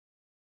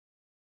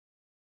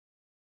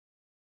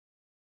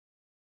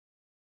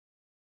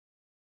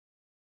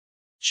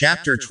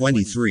Chapter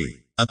 23.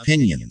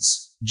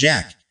 Opinions.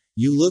 Jack,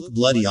 you look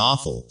bloody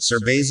awful, Sir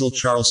Basil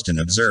Charleston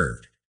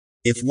observed.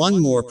 If one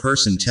more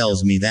person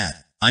tells me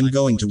that, I'm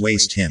going to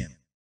waste him.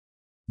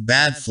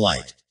 Bad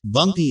flight.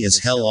 Bumpy as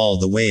hell all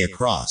the way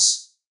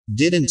across.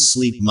 Didn't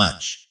sleep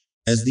much.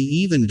 As the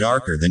even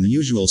darker than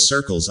usual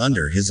circles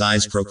under his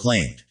eyes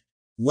proclaimed.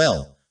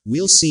 Well,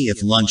 we'll see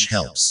if lunch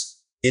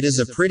helps. It is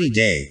a pretty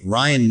day,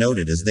 Ryan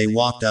noted as they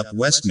walked up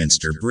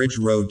Westminster Bridge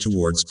Road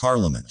towards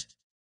Parliament.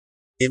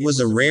 It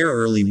was a rare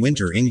early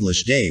winter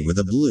English day with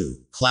a blue,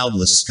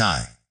 cloudless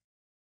sky.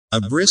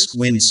 A brisk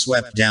wind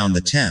swept down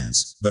the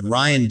Thames, but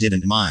Ryan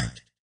didn't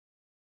mind.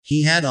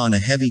 He had on a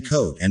heavy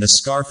coat and a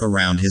scarf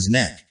around his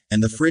neck,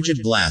 and the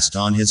frigid blast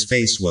on his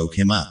face woke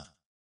him up.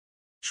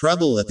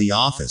 Trouble at the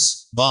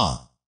office,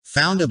 bah.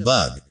 Found a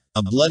bug,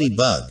 a bloody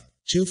bug,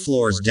 2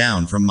 floors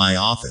down from my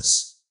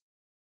office.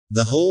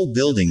 The whole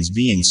building's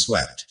being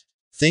swept.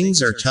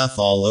 Things are tough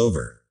all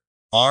over.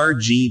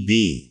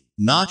 RGB.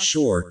 Not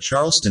sure,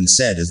 Charleston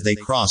said as they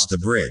crossed the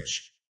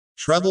bridge.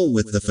 Trouble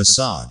with the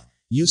facade.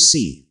 You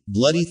see,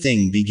 bloody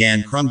thing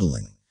began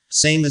crumbling.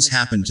 Same as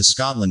happened to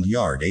Scotland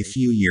Yard a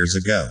few years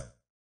ago.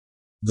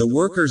 The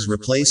workers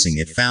replacing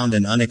it found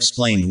an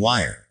unexplained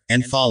wire,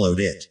 and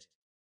followed it.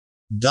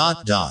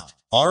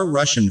 Our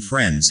Russian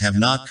friends have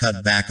not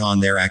cut back on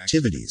their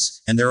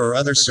activities, and there are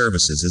other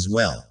services as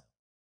well.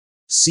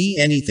 See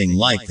anything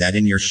like that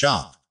in your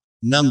shop?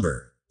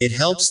 Number. It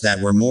helps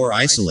that we're more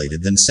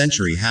isolated than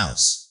Century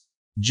House.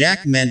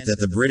 Jack meant that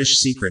the British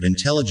Secret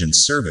Intelligence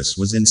Service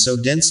was in so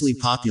densely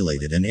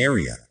populated an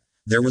area.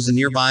 There was a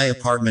nearby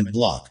apartment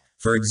block,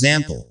 for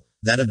example,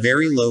 that a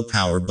very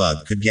low-power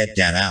bug could get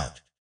data out.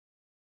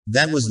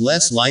 That was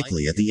less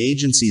likely at the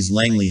agency's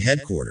Langley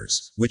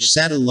headquarters, which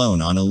sat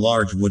alone on a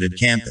large wooded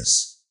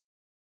campus.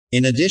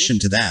 In addition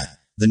to that,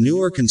 the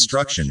newer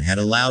construction had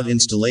allowed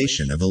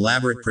installation of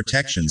elaborate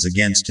protections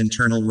against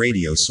internal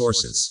radio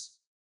sources.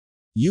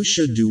 You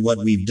should do what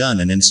we've done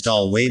and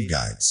install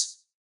waveguides.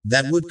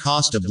 That would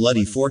cost a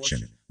bloody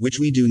fortune, which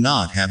we do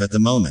not have at the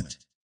moment.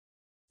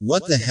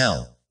 What the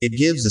hell, it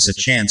gives us a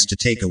chance to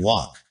take a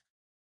walk.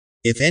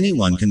 If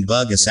anyone can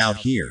bug us out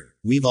here,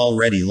 we've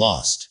already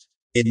lost.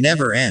 It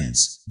never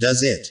ends,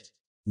 does it?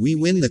 We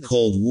win the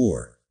Cold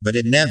War, but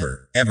it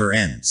never, ever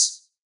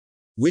ends.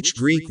 Which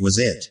Greek was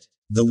it?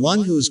 The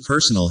one whose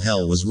personal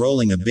hell was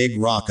rolling a big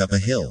rock up a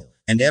hill,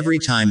 and every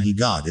time he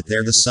got it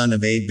there the son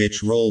of a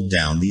bitch rolled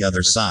down the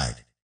other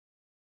side.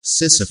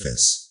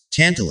 Sisyphus.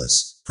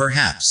 Tantalus.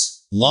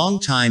 Perhaps. Long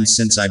time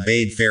since I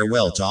bade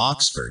farewell to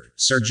Oxford,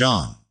 Sir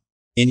John.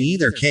 In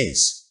either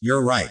case,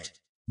 you're right.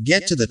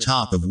 Get to the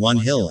top of one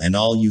hill and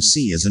all you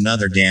see is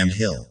another damned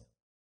hill.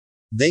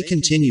 They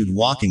continued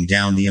walking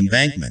down the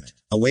embankment,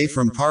 away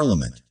from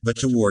Parliament, but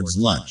towards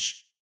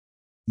lunch.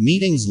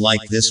 Meetings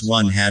like this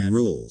one had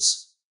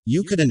rules.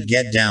 You couldn't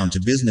get down to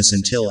business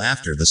until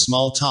after the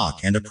small talk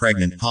and a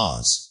pregnant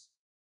pause.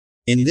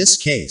 In this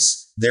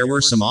case, there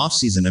were some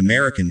off-season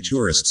American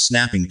tourists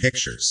snapping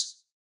pictures.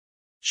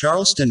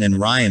 Charleston and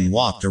Ryan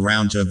walked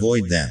around to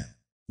avoid them.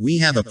 We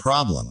have a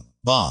problem,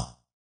 bah.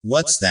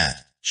 What's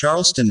that?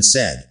 Charleston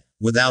said,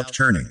 without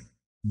turning.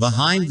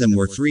 Behind them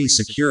were 3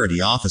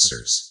 security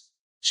officers.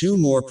 2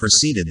 more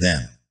preceded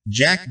them.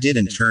 Jack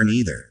didn't turn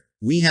either.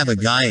 We have a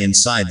guy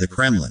inside the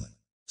Kremlin.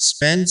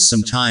 Spends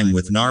some time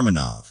with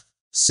Narmanov.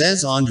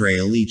 Says Andrei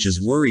Ilyich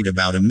is worried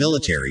about a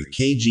military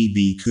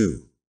KGB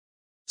coup.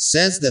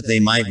 Says that they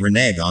might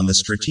renege on the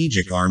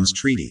Strategic Arms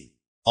Treaty.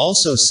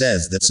 Also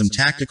says that some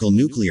tactical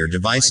nuclear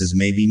devices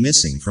may be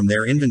missing from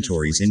their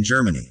inventories in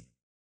Germany.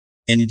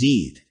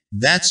 Indeed.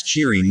 That's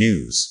cheery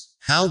news.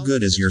 How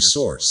good is your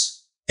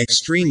source?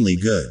 Extremely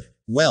good.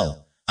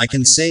 Well, I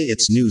can say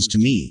it's news to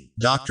me,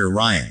 Dr.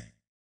 Ryan.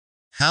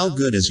 How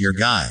good is your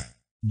guy?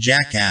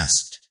 Jack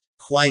asked.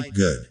 Quite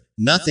good.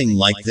 Nothing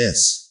like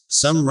this.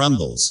 Some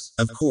rumbles,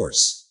 of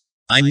course.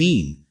 I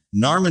mean,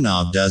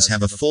 Narmanov does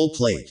have a full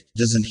plate,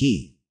 doesn't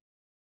he?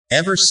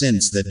 Ever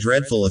since that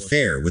dreadful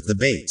affair with the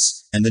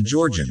Bates, and the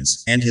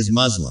Georgians, and his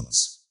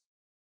Muslims.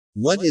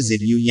 What is it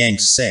you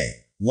Yanks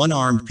say?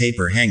 One-armed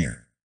paper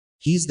hanger.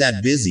 He's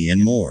that busy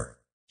and more.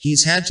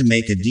 He's had to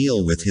make a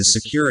deal with his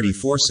security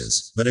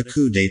forces, but a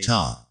coup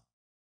d'etat.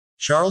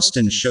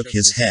 Charleston shook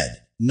his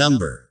head.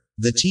 Number.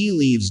 The tea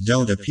leaves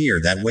don't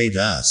appear that way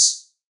to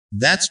us.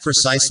 That's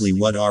precisely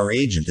what our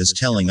agent is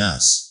telling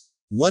us.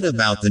 What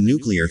about the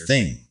nuclear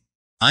thing?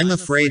 I'm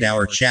afraid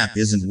our chap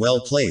isn't well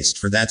placed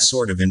for that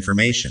sort of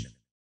information.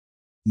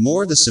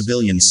 More the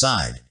civilian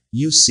side,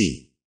 you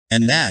see.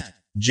 And that,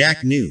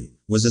 Jack knew,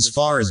 was as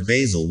far as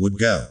Basil would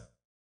go.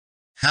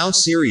 How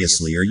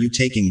seriously are you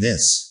taking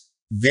this?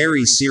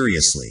 Very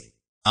seriously.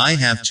 I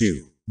have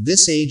too.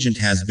 This agent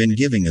has been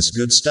giving us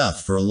good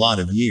stuff for a lot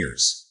of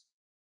years.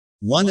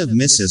 One of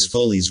Mrs.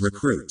 Foley's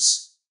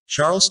recruits.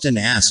 Charleston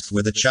asked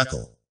with a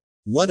chuckle.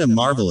 What a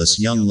marvelous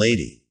young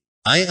lady.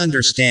 I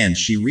understand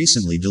she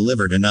recently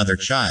delivered another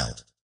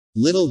child.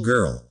 Little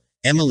girl,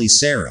 Emily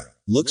Sarah,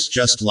 looks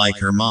just like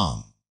her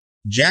mom.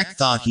 Jack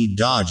thought he'd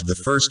dodged the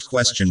first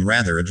question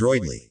rather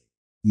adroitly.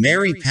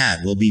 Mary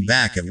Pat will be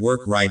back at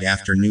work right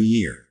after New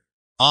Year.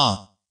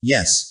 Ah,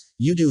 Yes,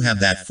 you do have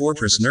that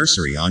fortress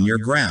nursery on your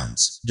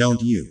grounds,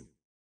 don't you?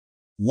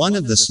 One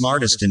of the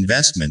smartest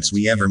investments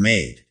we ever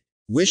made.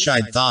 Wish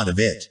I'd thought of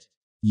it.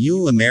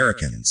 You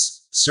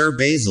Americans. Sir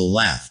Basil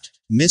laughed.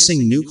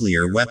 Missing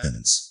nuclear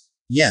weapons.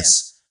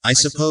 Yes, I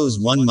suppose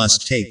one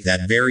must take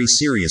that very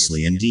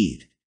seriously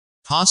indeed.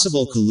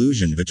 Possible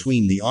collusion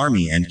between the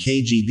army and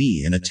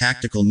KGB in a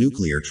tactical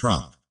nuclear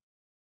trump.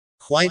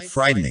 Quite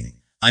frightening,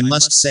 I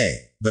must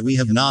say, but we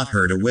have not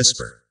heard a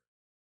whisper.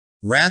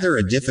 Rather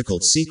a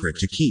difficult secret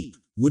to keep,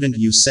 wouldn't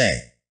you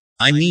say?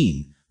 I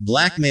mean,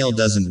 blackmail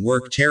doesn't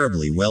work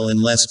terribly well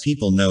unless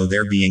people know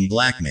they're being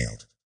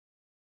blackmailed.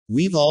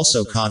 We've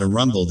also caught a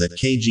rumble that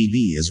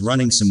KGB is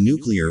running some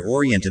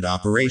nuclear-oriented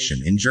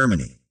operation in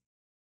Germany.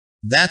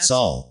 That's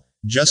all,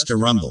 just a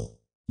rumble.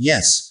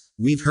 Yes,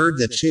 we've heard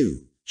that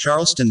too,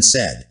 Charleston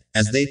said,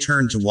 as they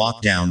turned to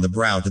walk down the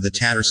brow to the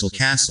Tattersall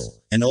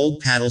Castle, an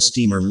old paddle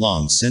steamer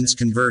long since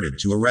converted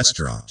to a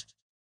restaurant.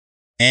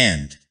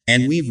 And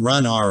we've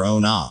run our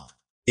own op.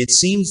 It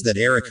seems that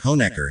Erich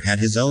Honecker had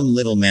his own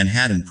little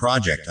Manhattan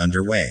project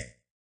underway.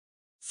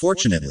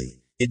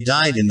 Fortunately, it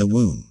died in the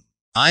womb.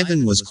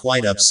 Ivan was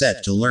quite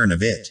upset to learn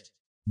of it.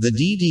 The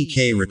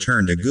DDK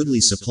returned a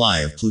goodly supply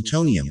of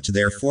plutonium to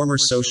their former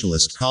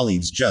socialist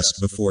colleagues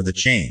just before the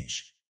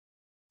change.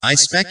 I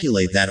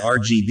speculate that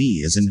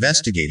RGB is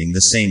investigating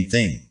the same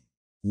thing.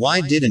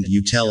 Why didn't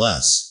you tell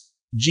us?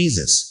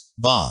 Jesus,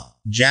 bah,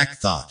 Jack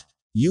thought.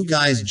 You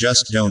guys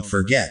just don't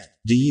forget,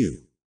 do you?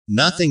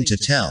 Nothing to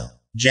tell,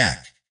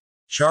 Jack.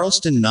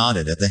 Charleston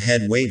nodded at the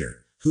head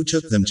waiter, who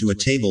took them to a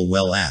table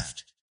well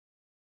aft.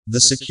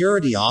 The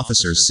security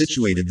officers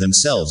situated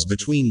themselves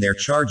between their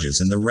charges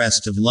and the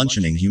rest of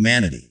luncheoning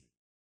humanity.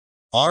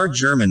 Our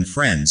German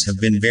friends have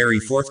been very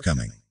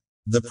forthcoming.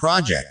 The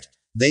project,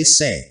 they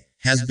say,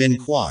 has been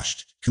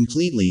quashed,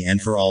 completely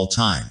and for all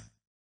time.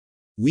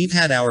 We've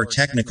had our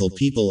technical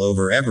people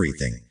over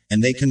everything,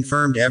 and they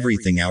confirmed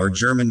everything our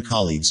German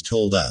colleagues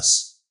told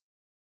us.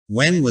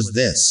 When was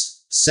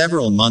this?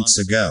 Several months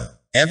ago.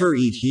 Ever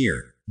eat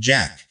here,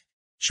 Jack?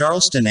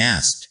 Charleston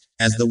asked,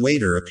 as the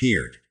waiter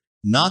appeared.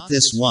 Not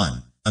this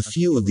one, a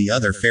few of the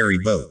other ferry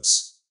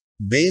boats.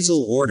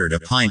 Basil ordered a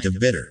pint of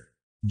bitter.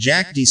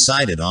 Jack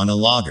decided on a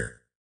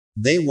lager.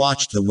 They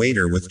watched the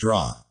waiter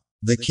withdraw.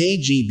 The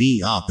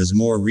KGB op is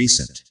more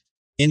recent.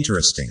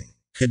 Interesting.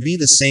 Could be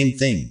the same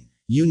thing,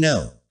 you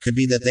know, could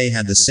be that they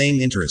had the same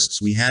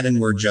interests we had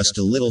and were just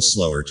a little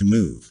slower to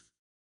move.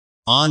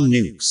 On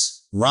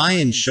nukes.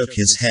 Ryan shook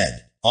his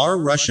head. Our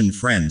Russian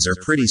friends are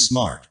pretty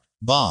smart,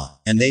 bah,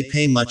 and they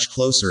pay much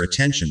closer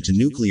attention to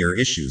nuclear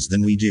issues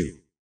than we do.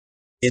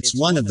 It's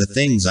one of the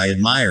things I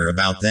admire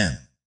about them.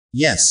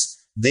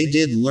 Yes, they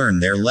did learn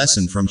their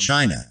lesson from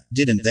China,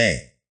 didn't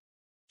they?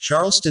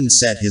 Charleston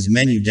set his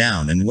menu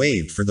down and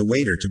waved for the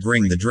waiter to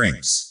bring the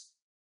drinks.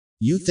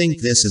 You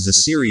think this is a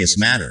serious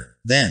matter,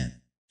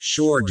 then?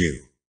 Sure do.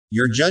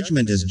 Your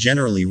judgment is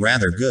generally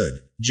rather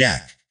good,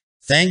 Jack.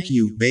 Thank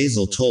you,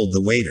 Basil told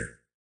the waiter.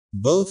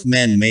 Both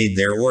men made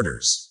their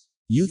orders.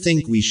 You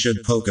think we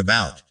should poke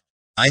about?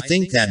 I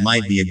think that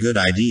might be a good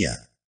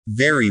idea.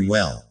 Very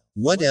well.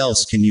 What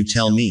else can you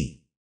tell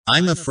me?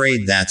 I'm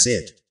afraid that's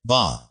it,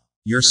 bah.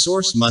 Your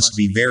source must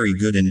be very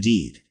good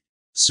indeed.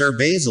 Sir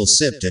Basil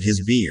sipped at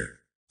his beer.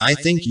 I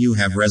think you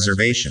have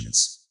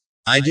reservations.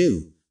 I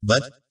do,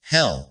 but,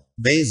 hell,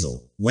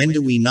 Basil, when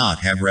do we not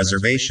have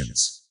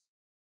reservations?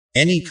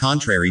 Any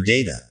contrary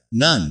data?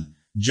 None,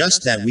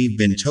 just that we've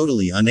been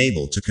totally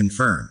unable to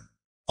confirm.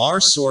 Our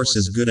source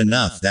is good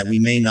enough that we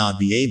may not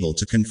be able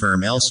to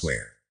confirm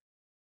elsewhere.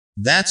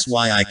 That's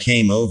why I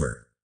came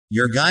over.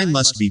 Your guy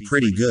must be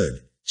pretty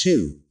good,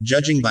 too,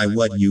 judging by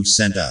what you've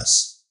sent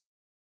us.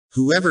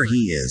 Whoever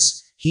he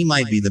is, he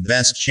might be the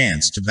best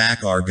chance to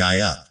back our guy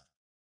up.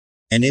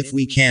 And if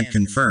we can't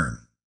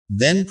confirm,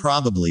 then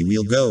probably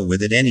we'll go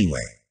with it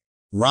anyway.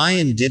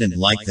 Ryan didn't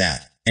like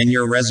that, and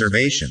your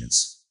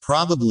reservations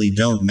probably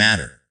don't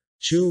matter.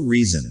 2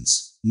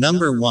 reasons.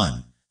 Number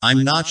 1,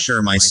 I'm not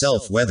sure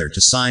myself whether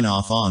to sign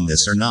off on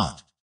this or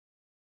not.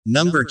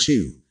 Number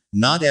 2,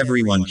 not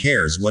everyone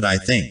cares what I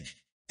think.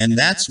 And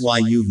that's why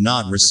you've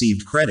not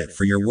received credit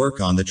for your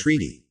work on the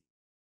treaty.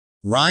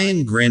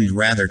 Ryan grinned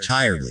rather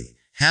tiredly,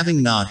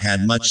 having not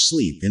had much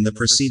sleep in the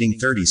preceding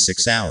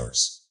 36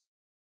 hours.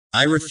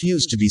 I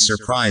refuse to be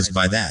surprised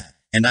by that,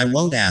 and I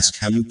won't ask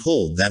how you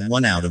pulled that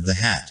one out of the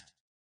hat.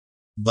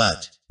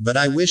 But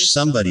I wish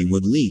somebody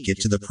would leak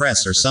it to the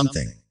press or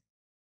something.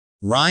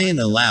 Ryan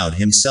allowed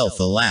himself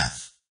a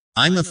laugh.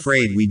 I'm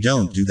afraid we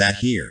don't do that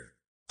here.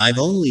 I've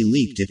only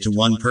leaked it to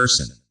one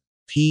person.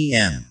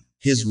 PM.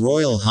 His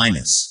Royal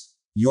Highness.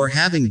 You're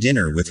having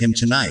dinner with him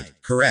tonight,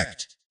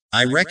 correct?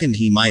 I reckoned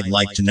he might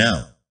like to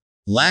know.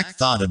 Lack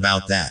thought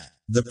about that.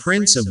 The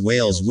Prince of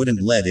Wales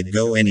wouldn't let it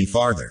go any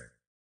farther.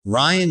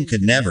 Ryan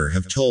could never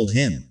have told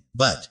him,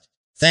 but,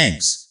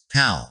 thanks,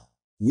 pal.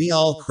 We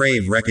all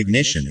crave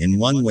recognition in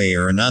one way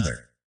or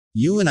another.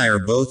 You and I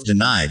are both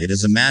denied it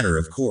as a matter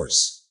of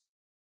course.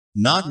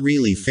 Not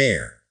really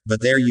fair,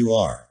 but there you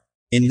are.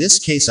 In this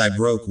case I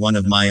broke one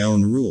of my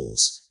own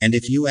rules, and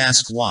if you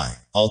ask why,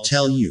 I'll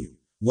tell you.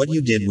 What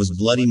you did was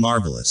bloody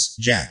marvelous,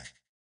 Jack.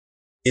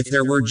 If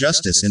there were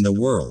justice in the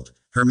world,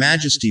 Her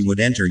Majesty would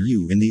enter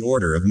you in the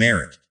order of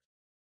merit.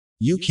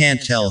 You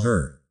can't tell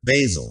her,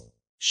 Basil.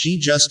 She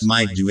just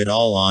might do it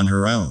all on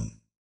her own.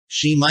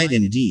 She might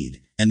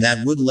indeed, and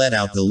that would let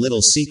out the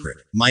little secret,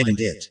 mightn't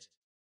it?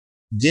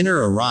 Dinner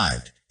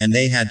arrived, and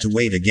they had to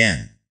wait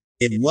again.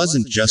 It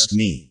wasn't just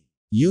me.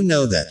 You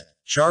know that.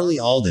 Charlie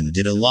Alden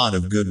did a lot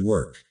of good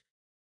work.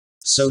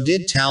 So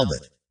did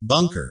Talbot,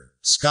 Bunker,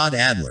 Scott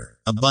Adler,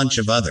 a bunch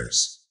of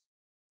others.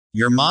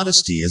 Your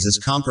modesty is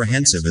as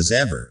comprehensive as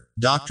ever,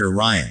 Dr.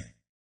 Ryan.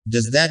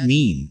 Does that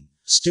mean,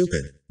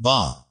 stupid,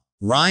 bah?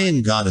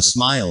 Ryan got a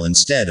smile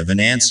instead of an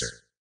answer.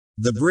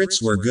 The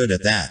Brits were good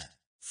at that.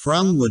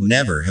 Frum would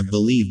never have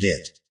believed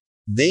it.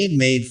 They'd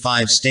made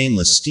 5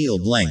 stainless steel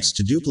blanks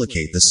to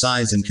duplicate the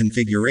size and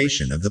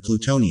configuration of the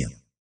plutonium.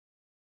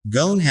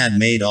 Goen had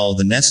made all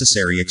the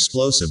necessary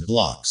explosive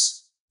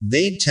blocks.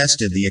 They'd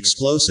tested the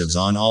explosives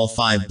on all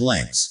 5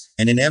 blanks,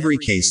 and in every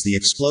case the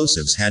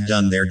explosives had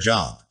done their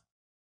job.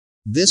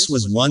 This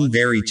was one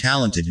very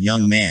talented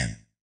young man.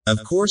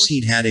 Of course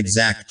he'd had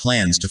exact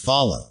plans to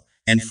follow,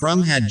 and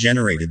Frum had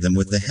generated them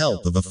with the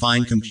help of a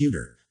fine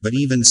computer, but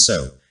even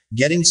so,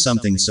 getting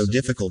something so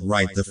difficult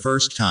right the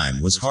first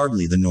time was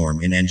hardly the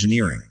norm in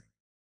engineering.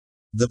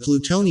 The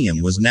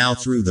plutonium was now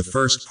through the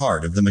first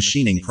part of the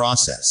machining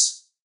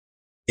process.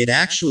 It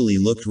actually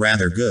looked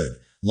rather good,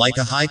 like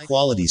a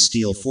high-quality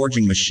steel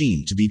forging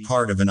machine to be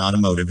part of an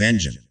automotive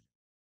engine.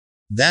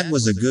 That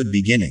was a good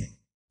beginning.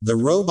 The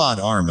robot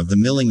arm of the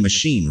milling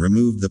machine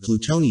removed the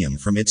plutonium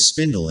from its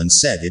spindle and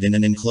set it in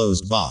an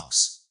enclosed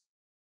box.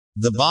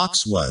 The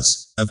box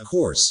was, of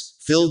course,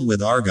 filled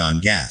with argon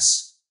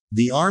gas.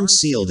 The arm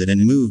sealed it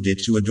and moved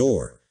it to a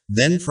door.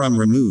 Then Frum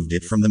removed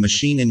it from the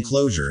machine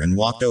enclosure and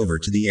walked over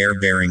to the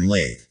air-bearing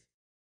lathe.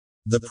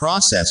 The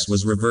process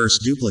was reverse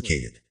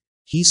duplicated.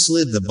 He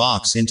slid the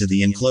box into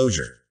the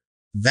enclosure.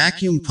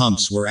 Vacuum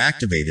pumps were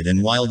activated,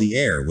 and while the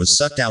air was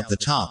sucked out the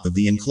top of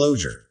the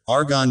enclosure,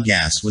 argon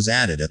gas was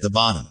added at the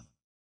bottom.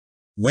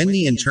 When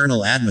the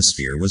internal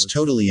atmosphere was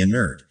totally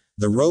inert,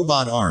 the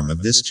robot arm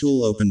of this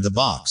tool opened the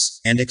box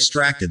and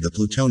extracted the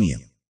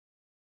plutonium.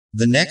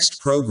 The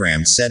next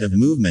programmed set of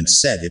movements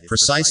set it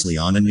precisely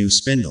on a new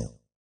spindle.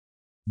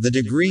 The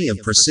degree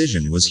of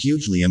precision was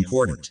hugely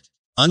important.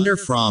 Under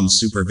From's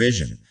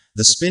supervision,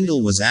 the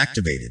spindle was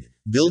activated,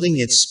 building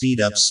its speed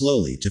up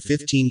slowly to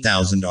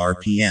 15,000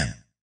 RPM.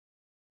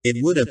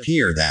 It would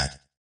appear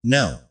that,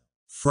 no.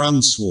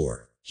 Frum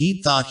swore.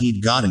 He'd thought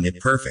he'd gotten it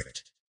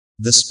perfect.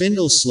 The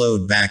spindle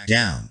slowed back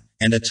down,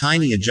 and a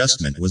tiny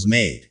adjustment was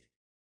made.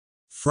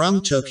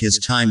 Frum took his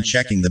time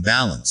checking the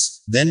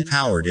balance, then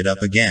powered it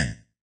up again.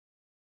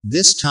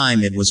 This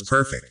time it was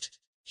perfect.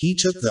 He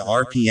took the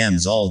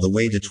RPMs all the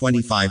way to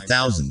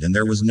 25,000 and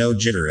there was no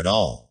jitter at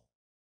all.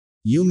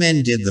 You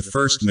men did the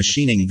first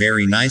machining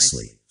very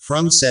nicely,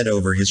 Frum said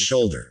over his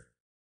shoulder.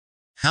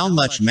 How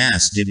much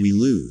mass did we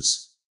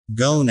lose?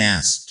 Goen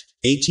asked.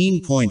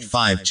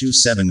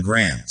 18.527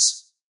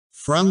 grams.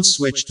 Frum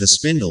switched the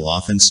spindle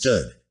off and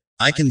stood.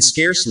 I can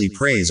scarcely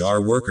praise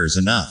our workers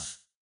enough.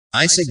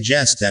 I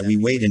suggest that we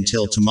wait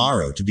until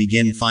tomorrow to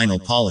begin final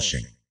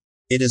polishing.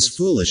 It is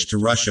foolish to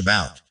rush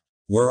about.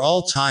 We're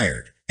all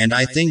tired, and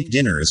I think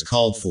dinner is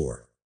called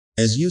for.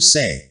 As you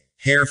say,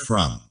 Herr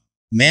Frum.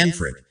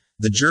 Manfred,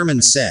 the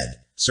German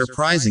said,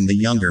 surprising the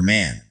younger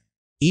man.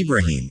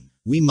 Ibrahim,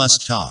 we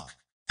must talk.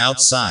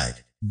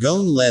 Outside.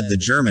 Goen led the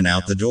German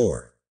out the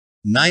door.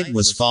 Night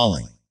was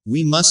falling.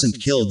 We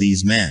mustn't kill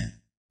these men.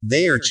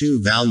 They are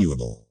too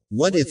valuable.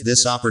 What if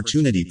this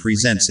opportunity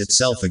presents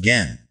itself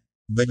again?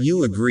 But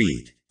you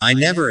agreed. I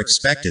never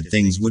expected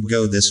things would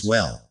go this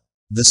well.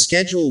 The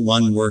schedule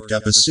one worked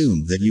up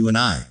assumed that you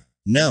and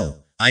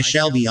No, I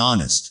shall be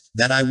honest,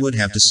 that I would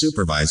have to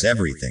supervise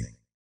everything.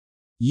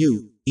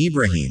 You,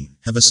 Ibrahim,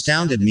 have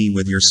astounded me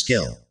with your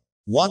skill.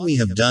 What we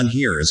have done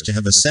here is to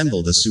have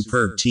assembled a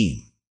superb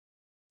team.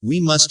 We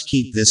must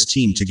keep this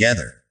team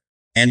together.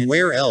 And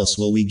where else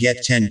will we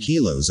get 10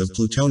 kilos of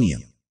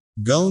plutonium?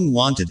 Goen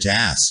wanted to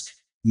ask.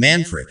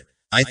 Manfred,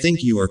 I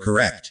think you are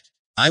correct.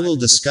 I will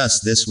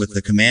discuss this with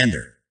the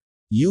commander.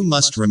 You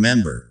must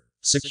remember,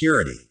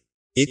 security.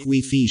 Ik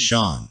wie fie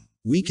Sean.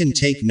 We can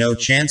take no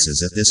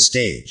chances at this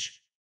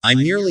stage. I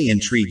merely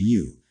entreat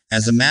you,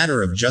 as a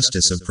matter of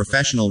justice of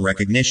professional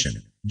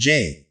recognition,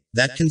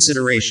 that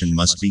consideration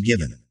must be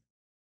given.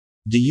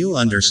 Do you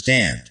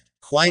understand?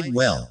 Quite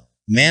well,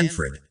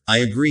 Manfred, I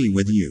agree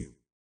with you.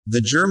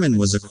 The German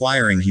was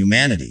acquiring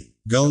humanity,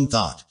 Goen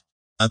thought.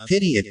 A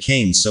pity it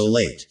came so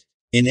late.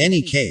 In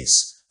any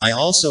case, I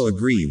also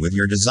agree with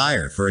your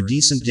desire for a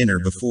decent dinner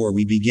before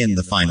we begin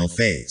the final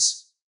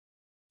phase.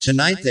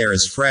 Tonight there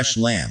is fresh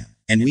lamb,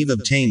 and we've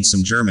obtained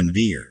some German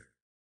beer.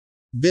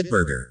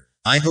 Bitburger,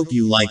 I hope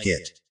you like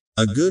it.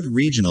 A good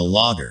regional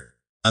lager.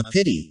 A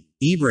pity,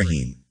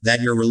 Ibrahim,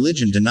 that your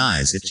religion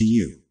denies it to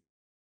you.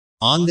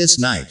 On this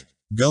night,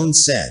 Goen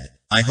said,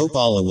 I hope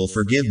Allah will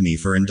forgive me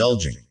for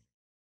indulging.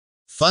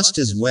 Fussed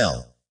as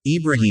well,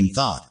 Ibrahim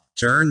thought,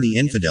 to earn the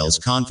infidels'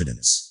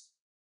 confidence.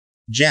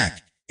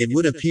 Jack, it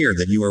would appear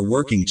that you are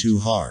working too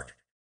hard.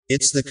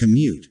 It's the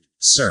commute,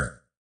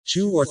 sir.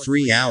 2 or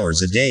 3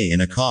 hours a day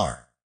in a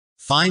car.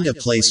 Find a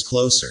place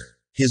closer,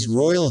 His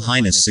Royal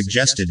Highness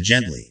suggested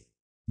gently.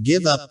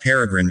 Give up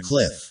Peregrine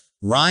Cliff.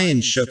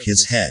 Ryan shook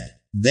his head.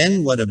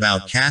 Then what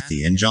about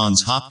Kathy and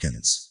Johns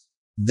Hopkins?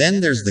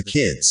 Then there's the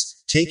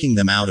kids, taking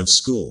them out of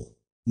school.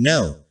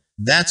 No,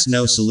 that's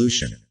no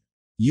solution.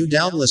 You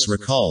doubtless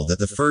recall that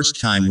the first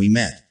time we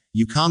met,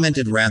 you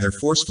commented rather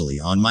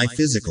forcefully on my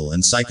physical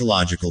and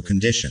psychological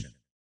condition.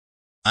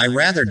 I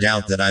rather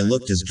doubt that I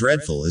looked as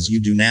dreadful as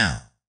you do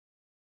now.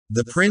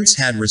 The prince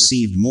had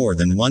received more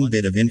than one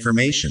bit of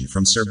information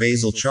from Sir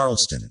Basil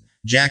Charleston,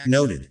 Jack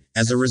noted,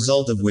 as a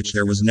result of which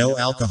there was no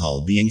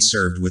alcohol being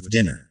served with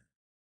dinner.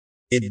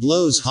 It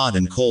blows hot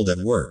and cold at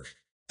work.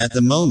 At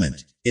the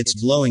moment,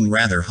 it's blowing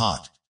rather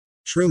hot.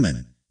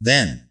 Truman,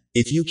 then,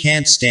 if you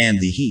can't stand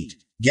the heat,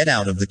 get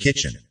out of the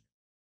kitchen.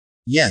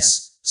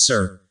 Yes,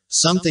 sir,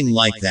 something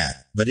like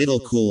that, but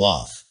it'll cool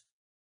off.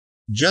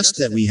 Just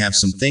that we have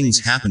some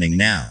things happening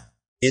now.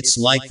 It's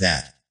like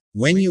that.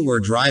 When you were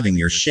driving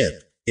your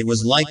ship, it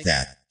was like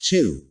that,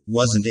 too,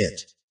 wasn't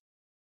it?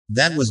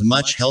 That was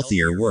much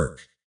healthier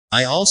work.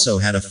 I also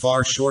had a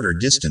far shorter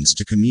distance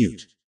to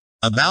commute.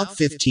 About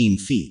 15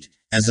 feet,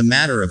 as a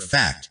matter of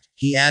fact,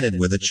 he added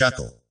with a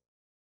chuckle.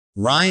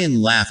 Ryan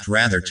laughed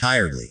rather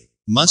tiredly.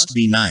 Must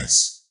be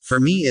nice. For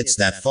me it's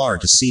that far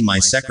to see my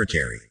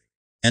secretary.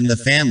 And the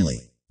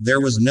family.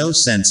 There was no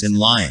sense in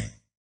lying.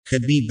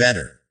 Could be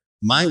better.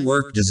 My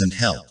work doesn't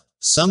help.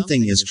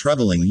 Something is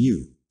troubling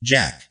you,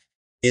 Jack.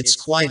 It's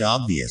quite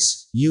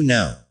obvious, you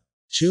know.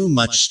 Too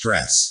much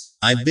stress.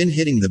 I've been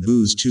hitting the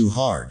booze too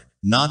hard,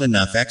 not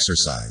enough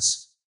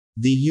exercise.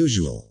 The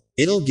usual.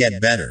 It'll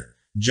get better.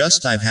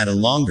 Just I've had a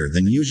longer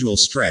than usual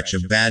stretch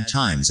of bad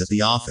times at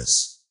the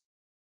office.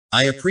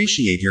 I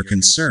appreciate your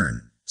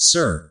concern,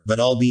 sir, but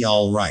I'll be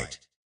all right.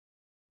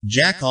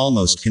 Jack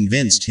almost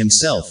convinced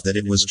himself that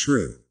it was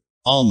true.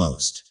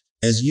 Almost.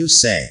 As you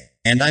say.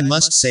 And I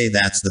must say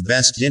that's the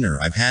best dinner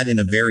I've had in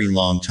a very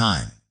long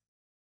time.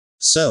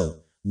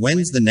 So,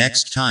 when's the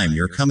next time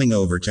you're coming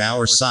over to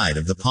our side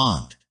of the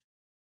pond?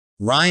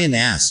 Ryan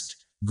asked,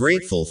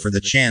 grateful for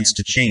the chance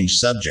to change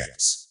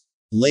subjects.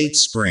 Late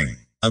spring.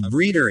 A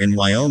breeder in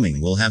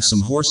Wyoming will have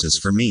some horses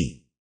for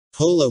me.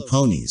 Polo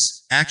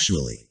ponies,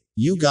 actually.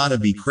 You gotta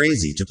be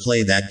crazy to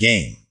play that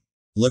game.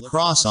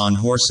 Lacrosse on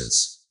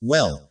horses.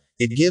 Well,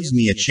 it gives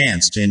me a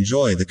chance to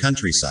enjoy the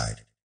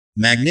countryside.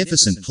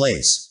 Magnificent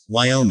place,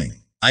 Wyoming.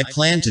 I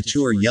plan to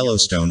tour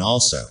Yellowstone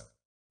also.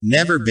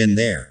 Never been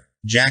there,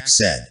 Jack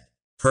said.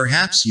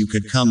 Perhaps you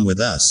could come with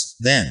us,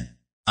 then.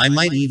 I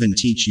might even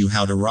teach you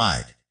how to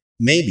ride.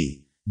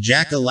 Maybe,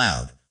 Jack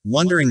allowed,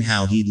 wondering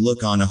how he'd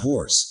look on a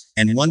horse,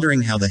 and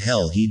wondering how the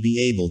hell he'd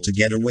be able to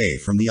get away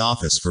from the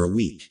office for a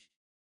week.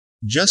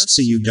 Just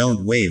so you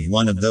don't wave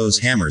one of those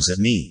hammers at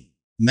me.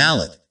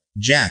 Mallet.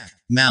 Jack,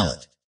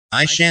 mallet.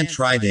 I shan't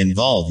try to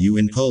involve you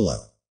in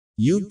polo.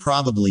 You'd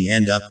probably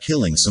end up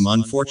killing some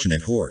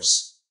unfortunate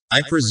horse.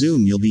 I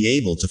presume you'll be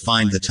able to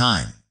find the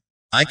time.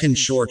 I can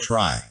sure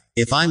try.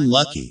 If I'm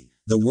lucky,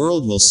 the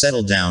world will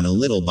settle down a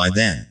little by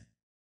then.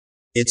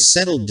 It's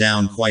settled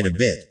down quite a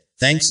bit,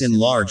 thanks in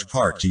large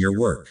part to your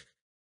work.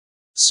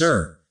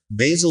 Sir,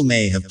 Basil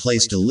may have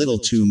placed a little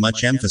too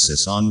much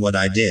emphasis on what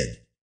I did.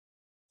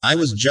 I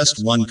was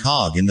just one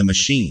cog in the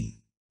machine.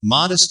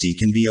 Modesty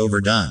can be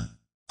overdone.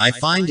 I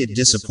find it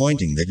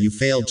disappointing that you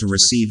failed to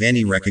receive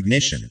any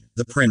recognition,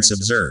 the prince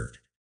observed.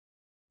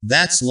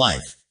 That's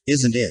life,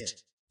 isn't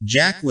it?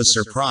 Jack was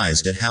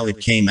surprised at how it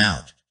came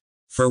out.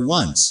 For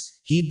once,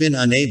 he'd been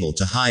unable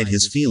to hide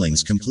his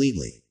feelings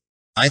completely.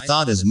 I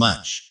thought as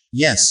much.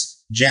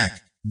 Yes,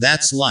 Jack,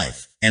 that's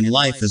life, and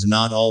life is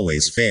not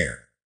always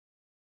fair.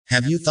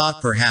 Have you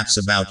thought perhaps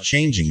about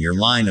changing your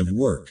line of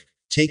work?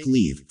 Take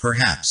leave,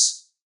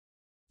 perhaps?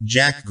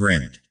 Jack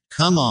grinned.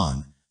 Come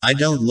on, I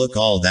don't look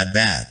all that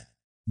bad.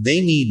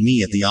 They need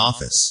me at the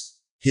office.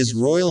 His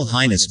Royal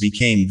Highness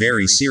became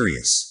very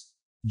serious.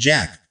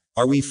 Jack,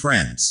 are we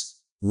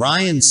friends?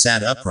 Ryan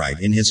sat upright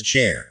in his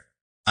chair.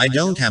 I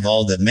don't have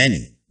all that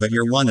many, but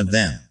you're one of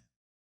them.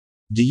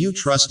 Do you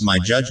trust my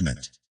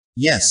judgment?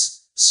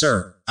 Yes,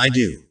 sir, I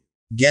do.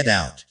 Get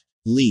out.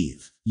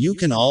 Leave. You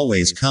can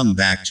always come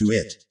back to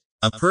it.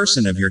 A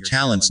person of your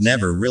talents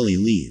never really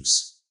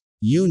leaves.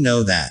 You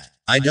know that.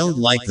 I don't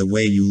like the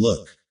way you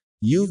look.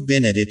 You've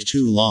been at it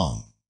too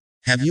long.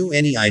 Have you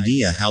any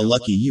idea how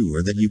lucky you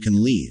are that you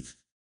can leave?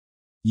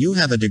 You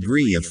have a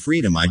degree of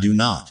freedom I do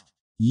not.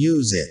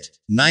 Use it.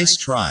 Nice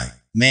try,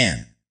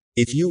 man.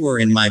 If you were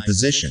in my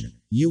position,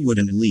 you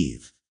wouldn't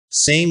leave.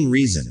 Same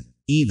reason,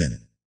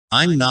 even.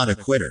 I'm not a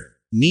quitter.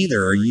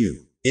 Neither are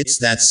you. It's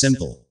that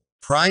simple.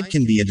 Pride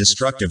can be a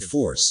destructive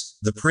force,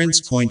 the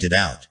prince pointed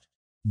out.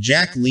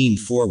 Jack leaned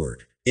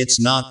forward. It's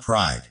not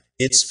pride.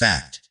 It's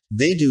fact.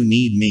 They do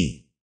need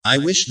me. I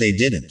wish they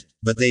didn't,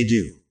 but they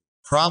do.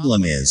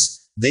 Problem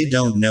is, they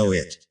don't know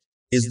it.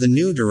 Is the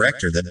new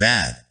director that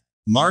bad?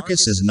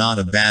 Marcus is not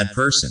a bad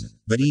person,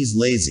 but he's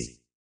lazy.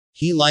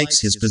 He likes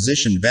his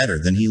position better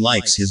than he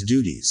likes his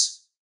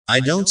duties. I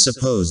don't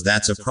suppose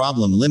that's a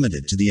problem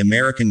limited to the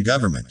American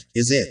government,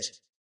 is it?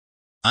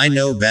 I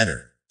know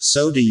better.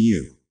 So do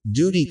you.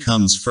 Duty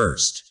comes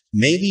first.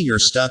 Maybe you're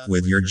stuck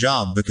with your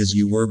job because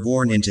you were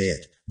born into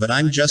it, but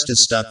I'm just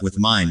as stuck with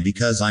mine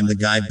because I'm the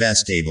guy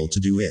best able to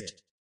do it.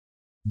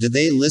 Did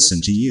they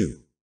listen to you?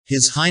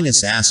 His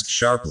Highness asked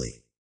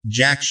sharply.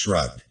 Jack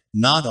shrugged.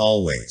 Not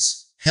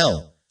always.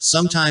 Hell,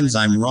 sometimes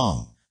I'm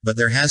wrong, but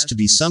there has to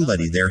be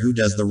somebody there who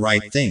does the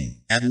right thing,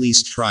 at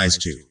least tries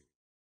to.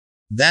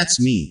 That's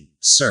me,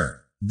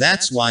 sir.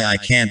 That's why I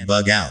can't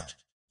bug out.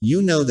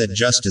 You know that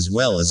just as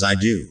well as I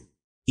do.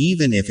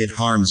 Even if it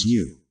harms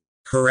you.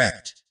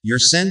 Correct. Your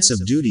sense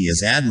of duty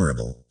is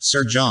admirable,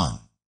 Sir John.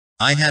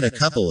 I had a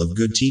couple of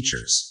good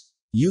teachers.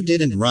 You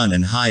didn't run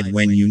and hide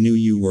when you knew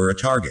you were a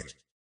target.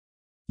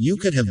 You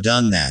could have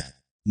done that.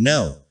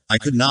 No, I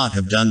could not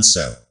have done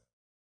so.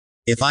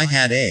 If I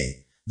had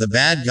the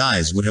bad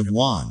guys would have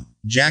won,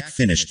 Jack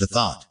finished the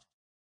thought.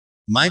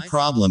 My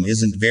problem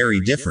isn't very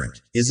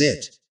different, is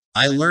it?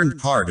 I learned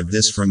part of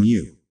this from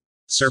you.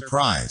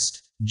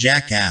 Surprised,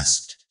 Jack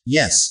asked.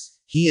 Yes,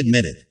 he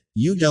admitted.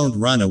 You don't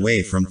run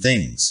away from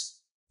things.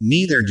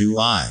 Neither do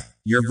I.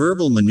 Your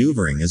verbal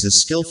maneuvering is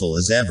as skillful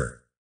as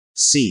ever.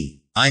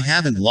 See, I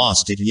haven't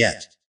lost it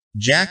yet.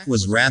 Jack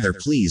was rather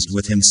pleased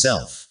with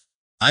himself.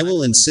 I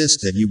will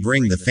insist that you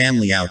bring the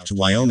family out to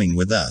Wyoming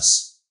with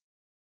us.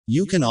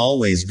 You can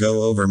always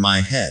go over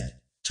my head.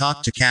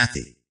 Talk to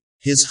Kathy.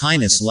 His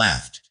Highness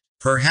laughed.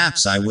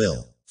 Perhaps I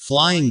will.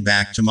 Flying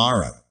back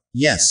tomorrow.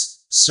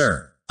 Yes,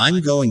 sir.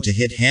 I'm going to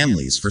hit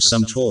Hamley's for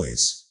some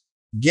toys.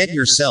 Get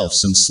yourself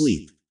some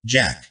sleep,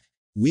 Jack.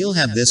 We'll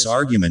have this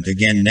argument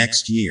again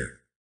next year.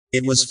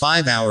 It was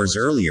 5 hours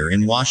earlier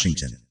in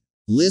Washington.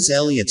 Liz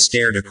Elliott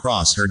stared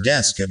across her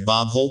desk at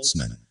Bob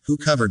Holtzman, who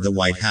covered the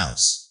White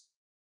House.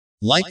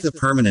 Like the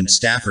permanent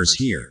staffers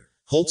here,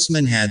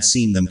 Holtzman had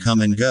seen them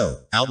come and go,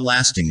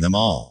 outlasting them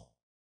all.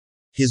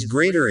 His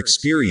greater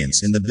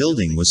experience in the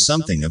building was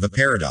something of a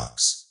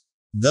paradox.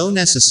 Though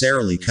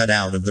necessarily cut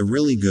out of the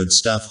really good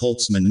stuff,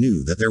 Holtzman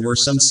knew that there were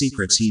some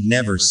secrets he'd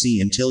never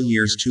see until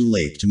years too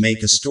late to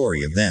make a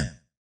story of them.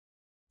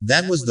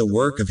 That was the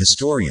work of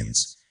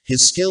historians.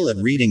 His skill at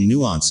reading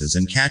nuances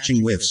and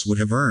catching whiffs would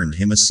have earned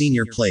him a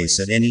senior place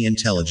at any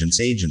intelligence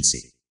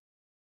agency.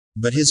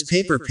 But his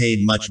paper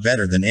paid much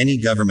better than any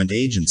government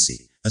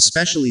agency,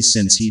 especially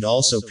since he'd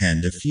also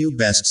penned a few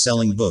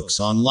best-selling books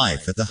on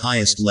life at the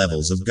highest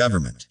levels of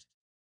government.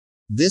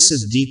 This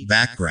is deep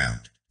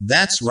background.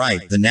 That's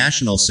right, the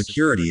National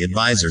Security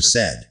Advisor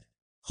said.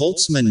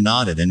 Holtzman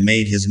nodded and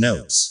made his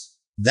notes.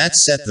 That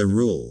set the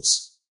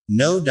rules.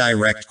 No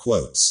direct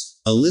quotes.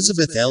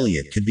 Elizabeth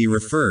Elliott could be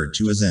referred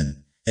to as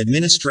an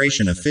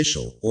administration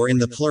official, or in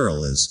the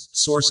plural as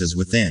sources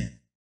within.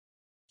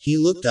 He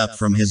looked up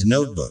from his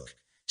notebook.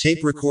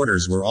 Tape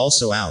recorders were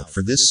also out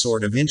for this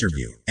sort of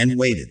interview, and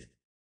waited.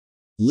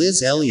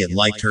 Liz Elliott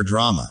liked her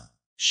drama.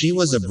 She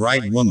was a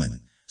bright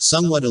woman,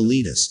 somewhat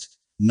elitist,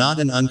 not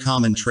an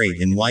uncommon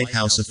trait in White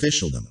House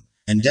officialdom,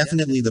 and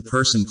definitely the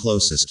person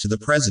closest to the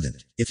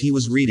president, if he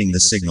was reading the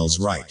signals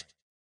right.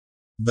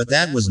 But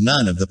that was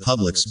none of the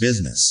public's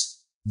business.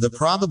 The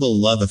probable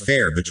love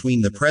affair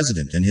between the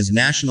president and his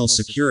national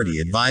security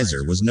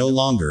advisor was no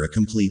longer a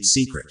complete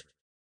secret.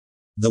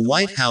 The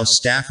White House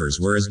staffers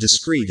were as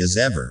discreet as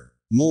ever.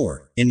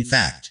 More, in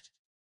fact.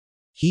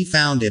 He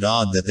found it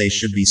odd that they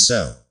should be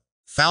so.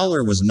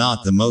 Fowler was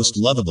not the most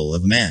lovable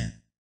of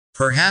men.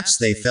 Perhaps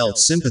they felt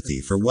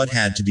sympathy for what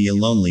had to be a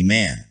lonely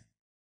man.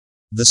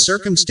 The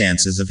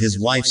circumstances of his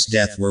wife's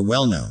death were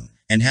well known,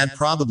 and had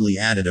probably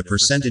added a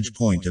percentage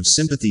point of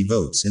sympathy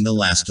votes in the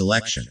last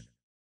election.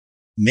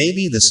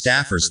 Maybe the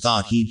staffers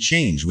thought he'd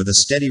change with a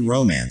steady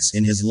romance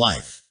in his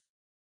life.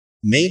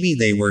 Maybe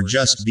they were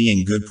just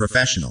being good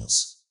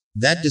professionals.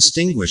 That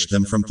distinguished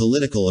them from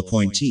political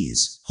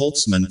appointees,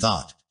 Holtzman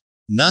thought.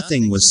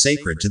 Nothing was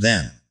sacred to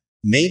them.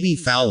 Maybe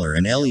Fowler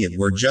and Elliott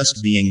were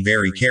just being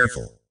very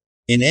careful.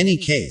 In any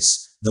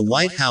case, the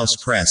White House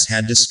press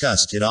had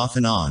discussed it off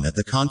and on at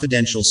the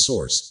confidential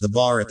source, the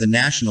bar at the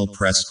National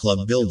Press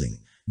Club building,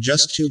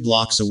 just 2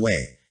 blocks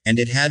away, and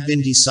it had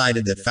been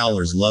decided that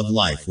Fowler's love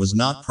life was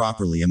not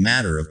properly a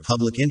matter of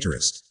public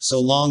interest, so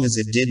long as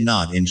it did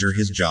not injure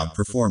his job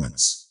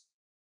performance.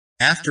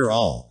 After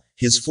all,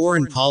 his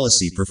foreign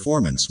policy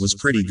performance was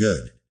pretty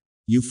good.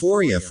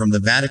 Euphoria from the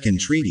Vatican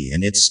Treaty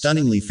and its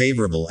stunningly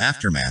favorable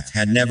aftermath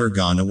had never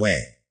gone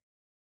away.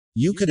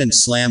 You couldn't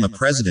slam a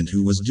president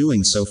who was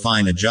doing so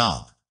fine a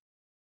job.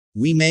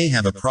 We may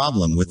have a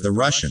problem with the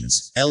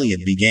Russians,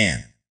 Elliott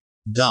began.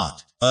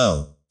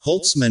 Oh.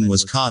 Holtzman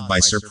was caught by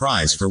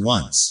surprise for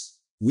once.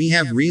 We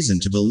have reason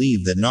to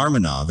believe that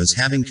Narmanov is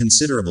having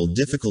considerable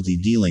difficulty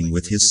dealing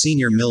with his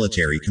senior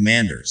military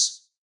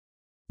commanders.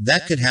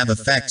 That could have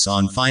effects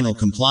on final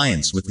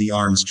compliance with the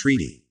arms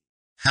treaty.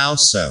 How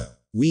so?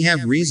 We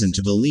have reason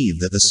to believe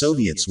that the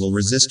Soviets will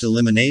resist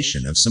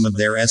elimination of some of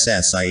their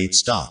SSI-8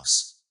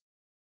 stocks.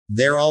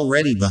 They're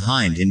already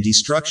behind in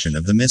destruction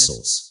of the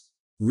missiles.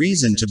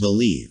 Reason to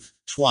believe.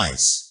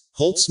 Twice.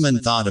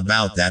 Holtzman thought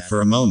about that for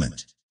a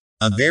moment.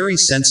 A very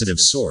sensitive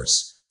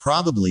source,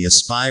 probably a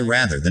spy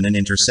rather than an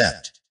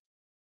intercept.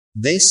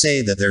 They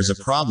say that there's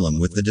a problem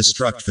with the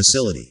destruct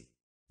facility.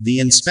 The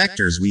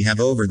inspectors we have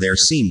over there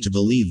seem to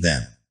believe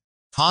them.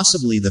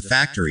 Possibly the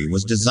factory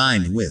was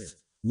designed with,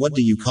 what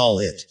do you call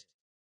it?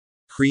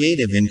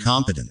 Creative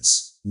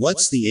incompetence.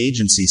 What's the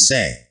agency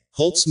say?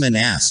 Holtzman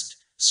asked,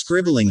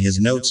 scribbling his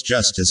notes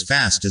just as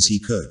fast as he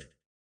could.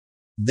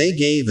 They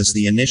gave us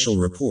the initial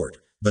report,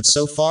 but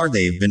so far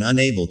they've been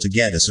unable to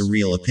get us a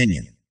real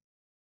opinion.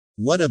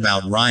 What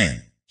about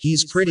Ryan?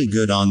 He's pretty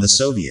good on the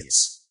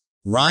Soviets.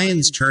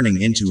 Ryan's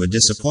turning into a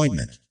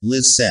disappointment,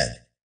 Liz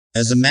said.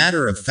 As a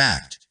matter of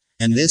fact,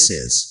 and this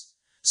is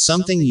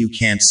something you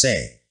can't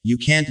say, you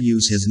can't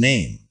use his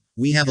name.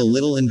 We have a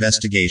little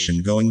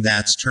investigation going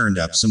that's turned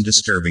up some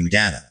disturbing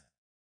data.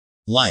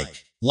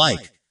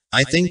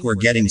 I think we're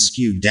getting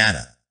skewed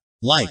data.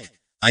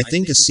 I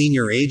think a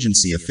senior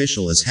agency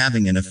official is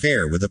having an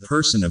affair with a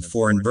person of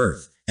foreign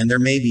birth, and there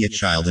may be a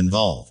child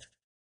involved.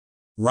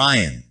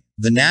 Ryan,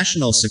 the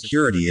National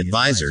Security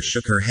Advisor,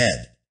 shook her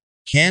head.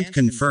 Can't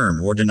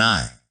confirm or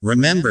deny.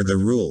 Remember the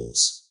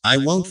rules. I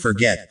won't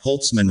forget,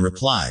 Holtzman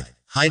replied,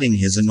 hiding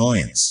his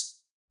annoyance.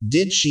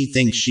 Did she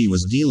think she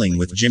was dealing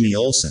with Jimmy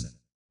Olsen?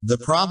 The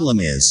problem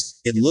is,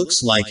 it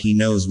looks like he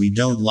knows we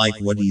don't like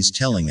what he's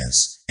telling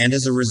us, and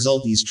as a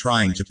result he's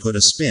trying to put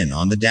a spin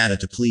on the data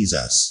to please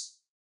us.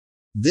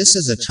 This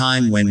is a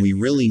time when we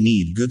really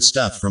need good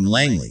stuff from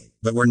Langley,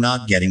 but we're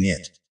not getting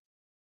it.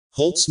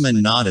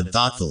 Holtzman nodded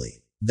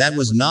thoughtfully. That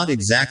was not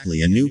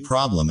exactly a new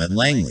problem at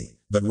Langley,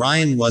 but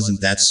Ryan wasn't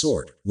that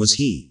sort, was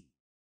he?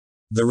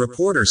 The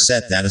reporter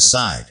set that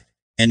aside.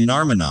 And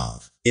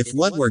Narmanov, if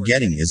what we're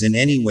getting is in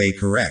any way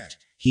correct,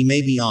 he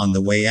may be on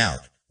the way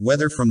out.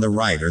 Whether from the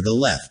right or the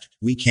left,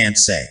 we can't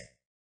say.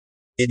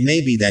 It may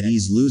be that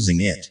he's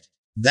losing it.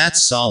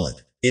 That's solid.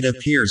 It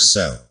appears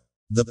so.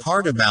 The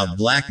part about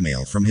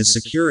blackmail from his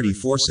security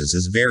forces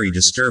is very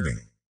disturbing.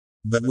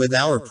 But with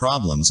our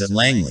problems at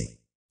Langley.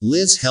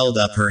 Liz held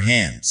up her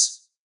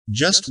hands.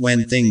 Just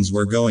when things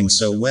were going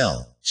so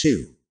well,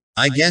 too.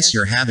 I guess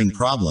you're having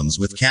problems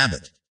with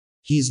Cabot.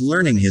 He's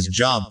learning his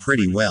job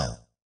pretty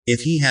well.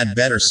 If he had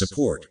better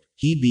support,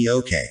 he'd be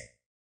okay.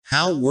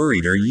 How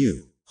worried are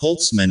you?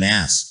 Holtzman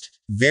asked.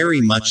 Very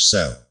much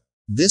so.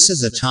 This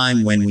is a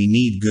time when we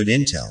need good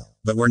intel,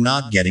 but we're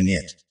not getting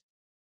it.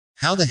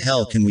 How the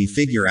hell can we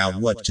figure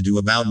out what to do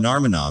about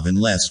Narmanov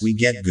unless we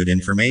get good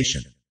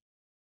information?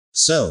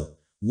 So,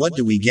 what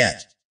do we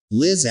get?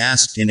 Liz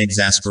asked in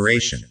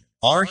exasperation.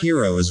 Our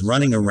hero is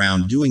running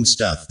around doing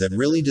stuff that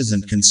really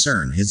doesn't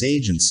concern his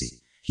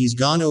agency. He's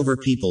gone over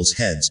people's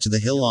heads to the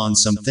hill on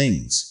some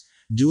things.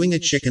 Doing a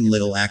Chicken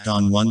Little act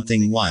on one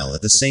thing while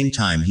at the same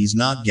time he's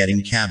not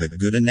getting Cabot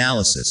good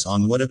analysis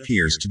on what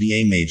appears to be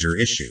a major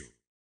issue.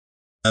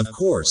 Of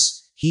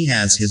course, he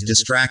has his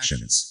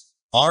distractions.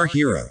 Our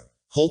hero,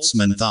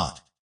 Holtzman thought.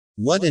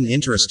 What an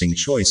interesting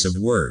choice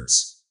of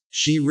words.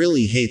 She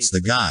really hates the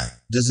guy,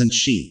 doesn't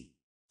she?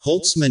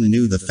 Holtzman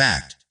knew the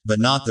fact, but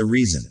not the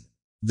reason.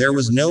 There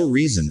was no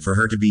reason for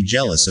her to be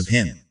jealous of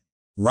him.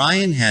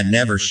 Ryan had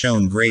never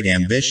shown great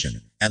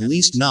ambition, at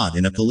least not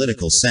in a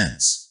political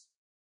sense.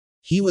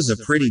 He was a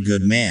pretty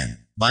good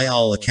man, by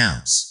all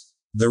accounts.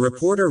 The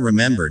reporter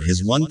remembered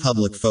his one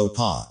public faux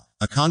pas,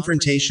 a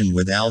confrontation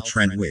with Al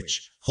Trent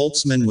which,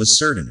 Holtzman was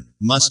certain,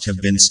 must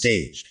have been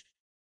staged.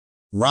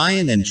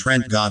 Ryan and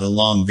Trent got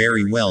along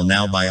very well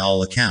now by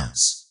all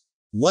accounts.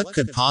 What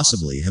could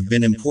possibly have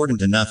been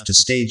important enough to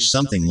stage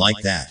something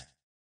like that?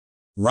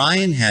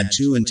 Ryan had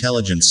 2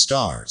 intelligence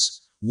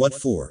stars. What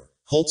for?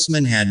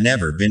 Holtzman had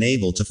never been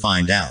able to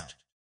find out.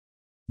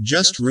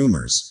 Just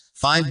rumors.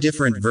 5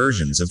 different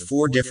versions of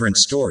 4 different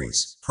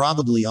stories,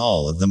 probably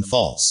all of them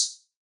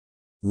false.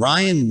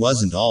 Ryan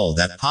wasn't all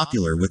that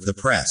popular with the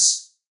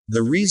press.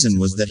 The reason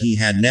was that he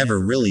had never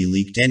really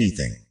leaked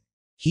anything.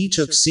 He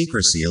took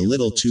secrecy a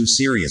little too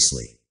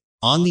seriously.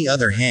 On the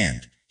other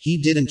hand,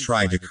 he didn't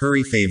try to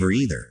curry favor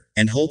either,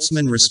 and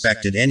Holtzman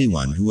respected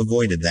anyone who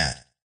avoided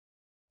that.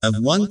 Of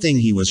one thing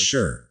he was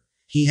sure.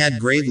 He had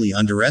gravely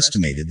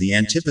underestimated the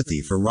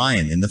antipathy for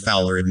Ryan in the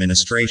Fowler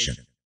administration.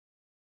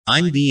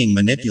 I'm being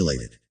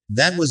manipulated.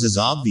 That was as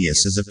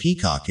obvious as a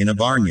peacock in a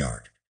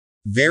barnyard.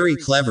 Very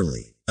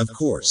cleverly, of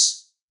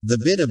course. The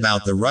bit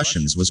about the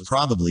Russians was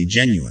probably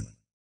genuine.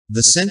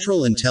 The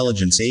Central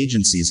Intelligence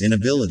Agency's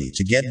inability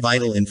to get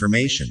vital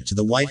information to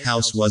the White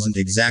House wasn't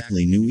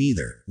exactly new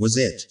either, was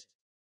it?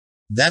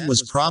 That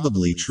was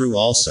probably true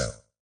also.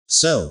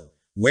 So,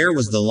 where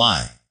was the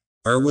lie?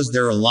 Or was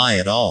there a lie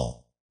at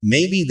all?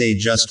 Maybe they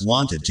just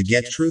wanted to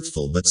get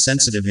truthful but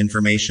sensitive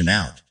information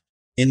out.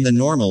 In the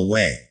normal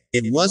way.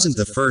 It wasn't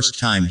the first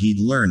time he'd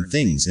learned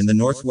things in the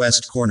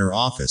northwest corner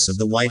office of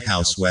the White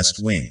House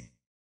West Wing.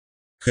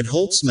 Could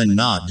Holtzman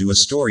not do a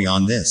story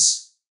on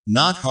this?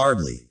 Not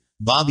hardly,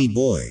 Bobby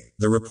boy,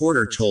 the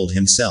reporter told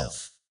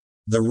himself.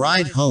 The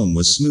ride home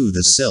was smooth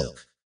as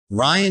silk.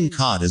 Ryan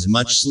caught as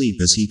much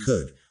sleep as he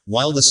could,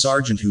 while the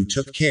sergeant who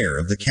took care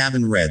of the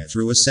cabin read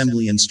through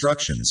assembly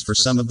instructions for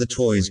some of the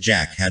toys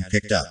Jack had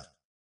picked up.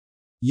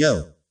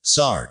 Yo,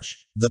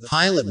 Sarge. The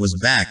pilot was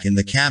back in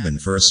the cabin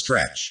for a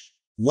stretch.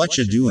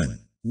 Whatcha doin'?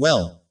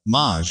 Well,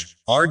 Maj,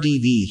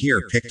 RDV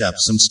here picked up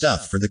some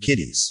stuff for the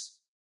kiddies.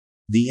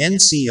 The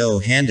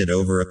NCO handed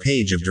over a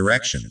page of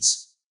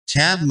directions.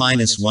 Tab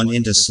 -1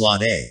 into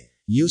slot A.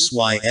 Use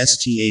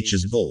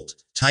YSTH's bolt.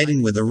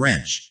 Tighten with a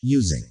wrench.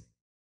 Using.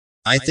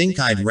 I think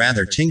I'd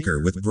rather tinker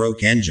with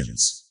broke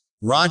engines.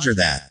 Roger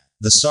that.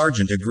 The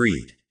sergeant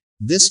agreed.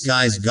 This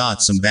guy's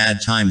got some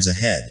bad times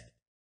ahead.